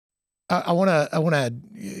I want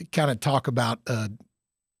to kind of talk about a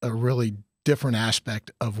really different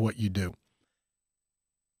aspect of what you do.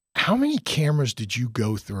 How many cameras did you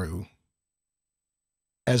go through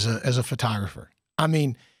as a photographer? I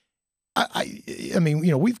mean, I mean,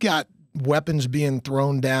 you know, we've got weapons being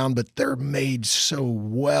thrown down, but they're made so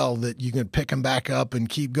well that you can pick them back up and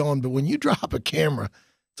keep going. But when you drop a camera,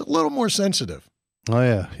 it's a little more sensitive. Oh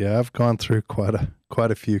yeah. I've gone through quite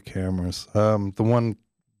a few cameras. The one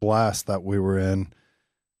blast that we were in,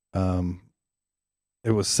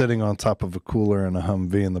 it was sitting on top of a cooler in a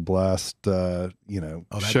Humvee, and the blast,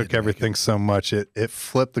 shook everything so much it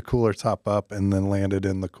flipped the cooler top up and then landed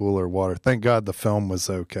in the cooler water. Thank God the film was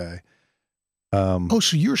okay. So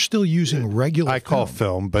you're still using regular? I call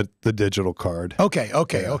film, but the digital card. Okay.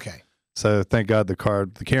 So thank God the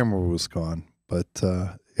camera was gone. But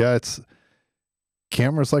it's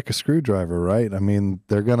camera's like a screwdriver, right? I mean,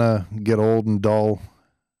 they're gonna get old and dull.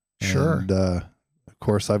 Sure. And of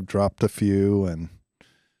course, I've dropped a few, and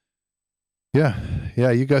yeah,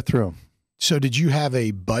 you go through them. So did you have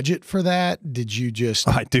a budget for that? Did you just?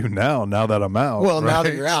 I do now that I'm out. Well, right? Now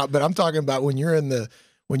that you're out, but I'm talking about when you're in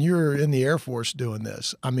the Air Force doing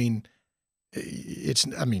this. I mean,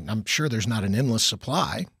 I'm sure there's not an endless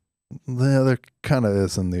supply. Yeah, there kind of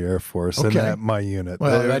is in the Air Force, okay. And at my unit.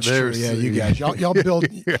 Well, that's true. Yeah, you guys,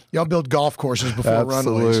 y'all build golf courses before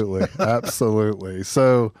runways. Absolutely.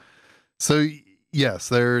 So yes,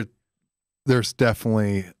 there's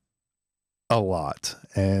definitely a lot,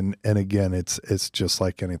 and again, it's just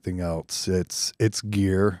like anything else. It's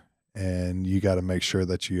gear, and you got to make sure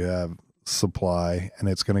that you have supply, and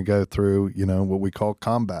it's going to go through, what we call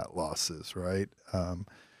combat losses, right?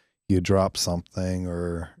 You drop something,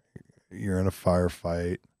 or you're in a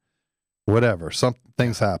firefight, whatever, some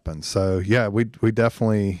things happen. So yeah, we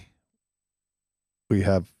definitely, we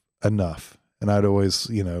have enough, and I'd always,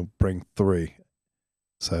 bring 3.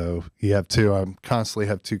 So you have 2. I constantly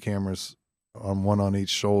have 2 cameras, one on each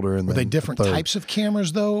shoulder. And were they different types of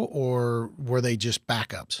cameras though, or were they just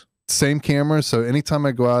backups? Same cameras. So anytime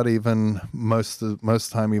I go out, even most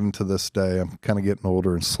time, even to this day, I'm kind of getting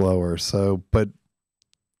older and slower. So, but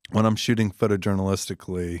when I'm shooting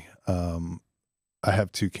photojournalistically, I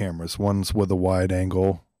have 2 cameras. One's with a wide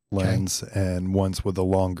angle lens, and one's with a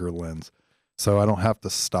longer lens. So I don't have to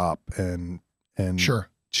stop and sure.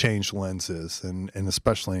 change lenses, and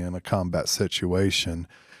especially in a combat situation,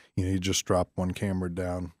 you just drop one camera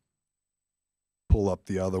down, pull up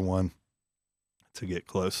the other one to get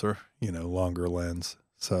closer, longer lens.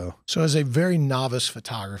 So as a very novice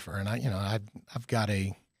photographer, and I've got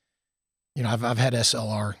I've had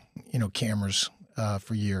SLR, cameras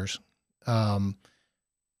for years.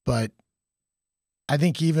 But I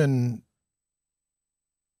think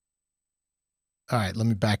all right, let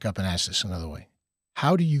me back up and ask this another way.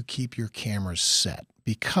 How do you keep your cameras set?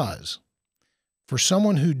 Because for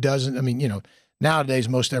someone who doesn't, nowadays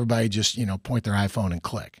most everybody just, point their iPhone and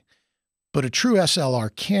click. But a true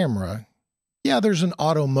SLR camera, yeah, there's an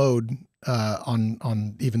auto mode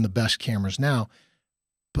on even the best cameras now.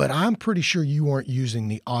 But I'm pretty sure you weren't using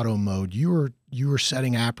the auto mode. You were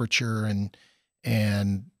setting aperture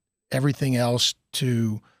and everything else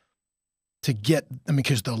to get.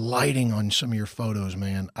 Because the lighting on some of your photos,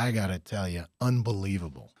 man, I gotta tell you,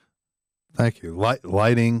 unbelievable. Thank you.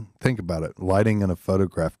 Lighting. Think about it. Lighting in a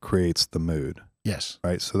photograph creates the mood. Yes.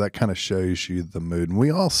 Right. So that kind of shows you the mood, and we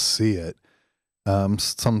all see it.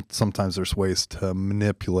 Sometimes there's ways to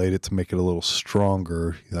manipulate it to make it a little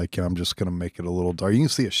stronger. Like, I'm just going to make it a little dark. You can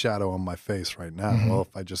see a shadow on my face right now. Mm-hmm. Well,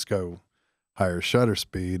 if I just go higher shutter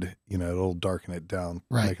speed, it'll darken it down,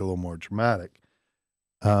 right. Make it a little more dramatic.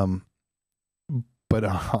 But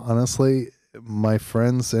honestly, my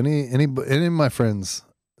friends, any of my friends,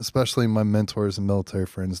 especially my mentors and military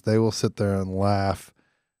friends, they will sit there and laugh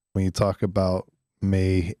when you talk about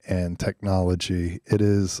me and technology. It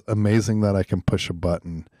is amazing that I can push a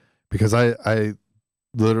button, because I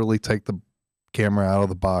literally take the camera out of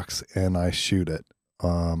the box and I shoot it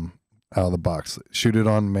out of the box, shoot it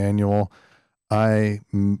on manual. I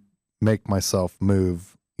make myself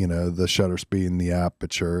move, the shutter speed and the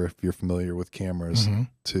aperture, if you're familiar with cameras, mm-hmm.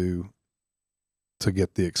 to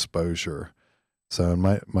get the exposure. So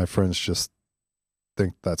my friends just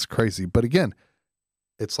think that's crazy. But again,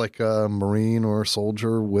 it's like a Marine or a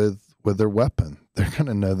soldier with their weapon. They're going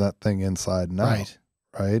to know that thing inside and out,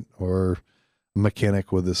 right? Or a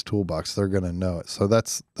mechanic with his toolbox. They're going to know it. So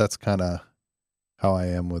that's kind of how I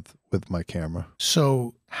am with my camera.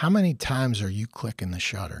 So how many times are you clicking the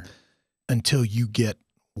shutter until you get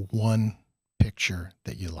one picture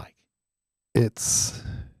that you like? It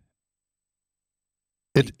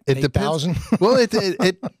depends. Thousand. Well,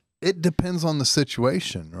 It depends on the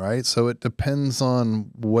situation, right? So it depends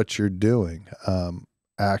on what you're doing.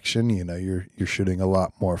 Action, you're shooting a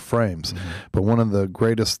lot more frames. Mm-hmm. But one of the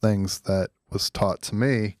greatest things that was taught to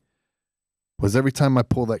me was every time I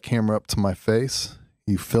pull that camera up to my face,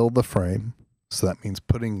 you fill the frame. So that means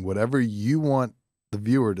putting whatever you want the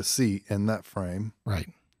viewer to see in that frame. Right.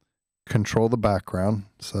 Control the background.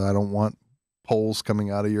 So I don't want poles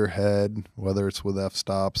coming out of your head, whether it's with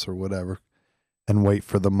f-stops or whatever, and wait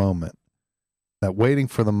for the moment. That waiting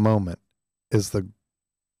for the moment is the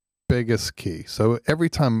biggest key. So every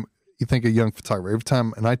time you think a young photographer, every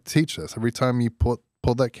time, and I teach this, every time you pull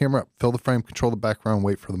that camera up, fill the frame, control the background,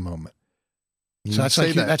 wait for the moment. So that's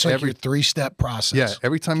like your 3-step process. Yeah.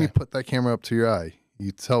 Every time you put that camera up to your eye,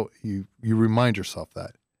 you remind yourself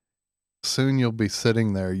that. Soon you'll be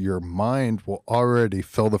sitting there. Your mind will already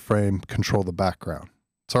fill the frame, control the background.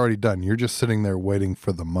 It's already done. You're just sitting there waiting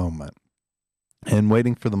for the moment. And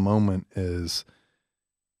waiting for the moment is,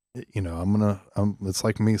 it's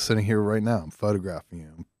like me sitting here right now. I'm photographing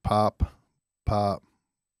you. Pop, pop,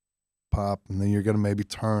 pop, and then you're going to maybe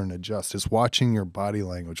turn, adjust. It's watching your body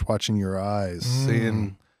language, watching your eyes,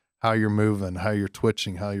 seeing how you're moving, how you're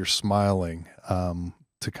twitching, how you're smiling,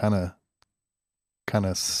 to kind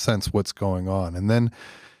of sense what's going on. And then,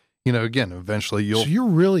 again, eventually So you're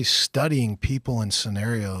really studying people and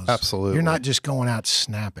scenarios. Absolutely. You're not just going out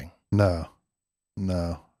snapping. No.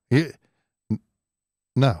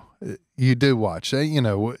 You do watch.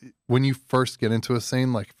 When you first get into a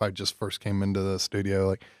scene, like if I just first came into the studio,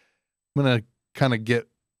 like I'm going to kind of get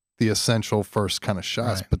the essential first kind of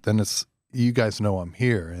shots, but then you guys know I'm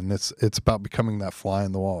here, and it's about becoming that fly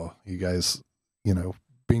in the wall. You guys,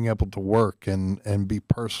 being able to work and be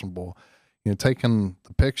personable, taking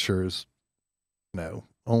the pictures,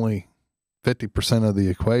 only 50% of the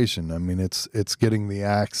equation. I mean, it's getting the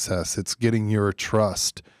access, it's getting your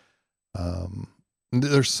trust.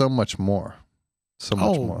 There's so much more.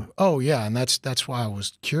 Much more. Oh yeah. And that's why I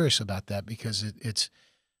was curious about that, because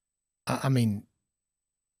I mean,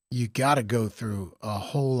 you got to go through a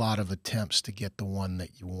whole lot of attempts to get the one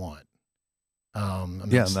that you want.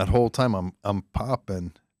 And that whole time I'm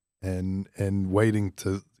popping and waiting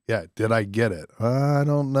to, did I get it? I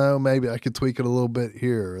don't know. Maybe I could tweak it a little bit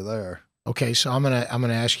here or there. Okay, so I'm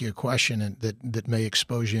gonna ask you a question that may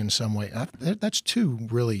expose you in some way. That's two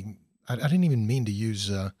really. I didn't even mean to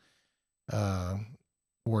use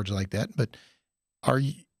words like that, but are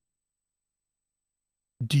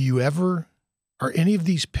any of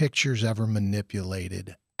these pictures ever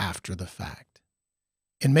manipulated after the fact?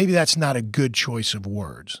 And maybe that's not a good choice of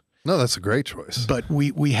words. No, that's a great choice. But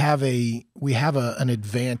we have an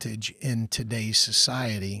advantage in today's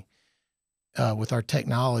society with our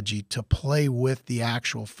technology to play with the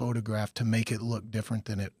actual photograph to make it look different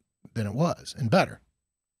than it was, and better.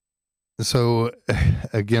 So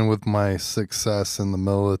again, with my success in the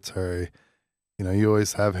military, you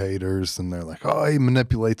always have haters, and they're like, oh, he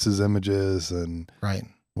manipulates his images, and right.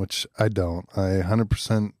 Which I don't. I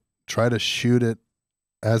 100% try to shoot it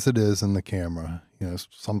as it is in the camera.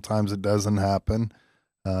 Sometimes it doesn't happen.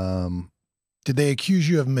 Did they accuse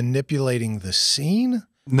you of manipulating the scene?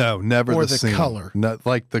 No, never. Or the scene. Color? Not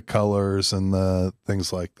like the colors and the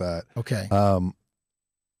things like that. Okay.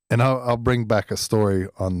 And I'll bring back a story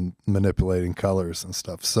on manipulating colors and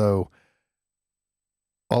stuff. So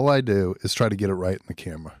all I do is try to get it right in the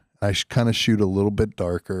camera. I kind of shoot a little bit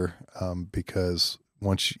darker because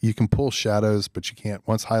once you can pull shadows, but you can't.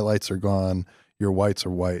 Once highlights are gone, your whites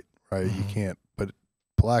are white, right? Mm-hmm. You can't. But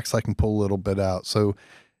blacks I can pull a little bit out. So,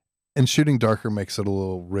 and shooting darker makes it a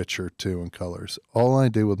little richer too in colors. All I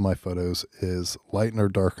do with my photos is lighten or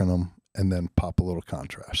darken them, and then pop a little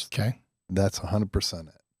contrast. Okay, that's 100%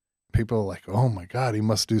 it. People are like, "Oh my God, he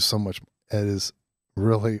must do so much." It is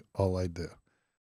really all I do.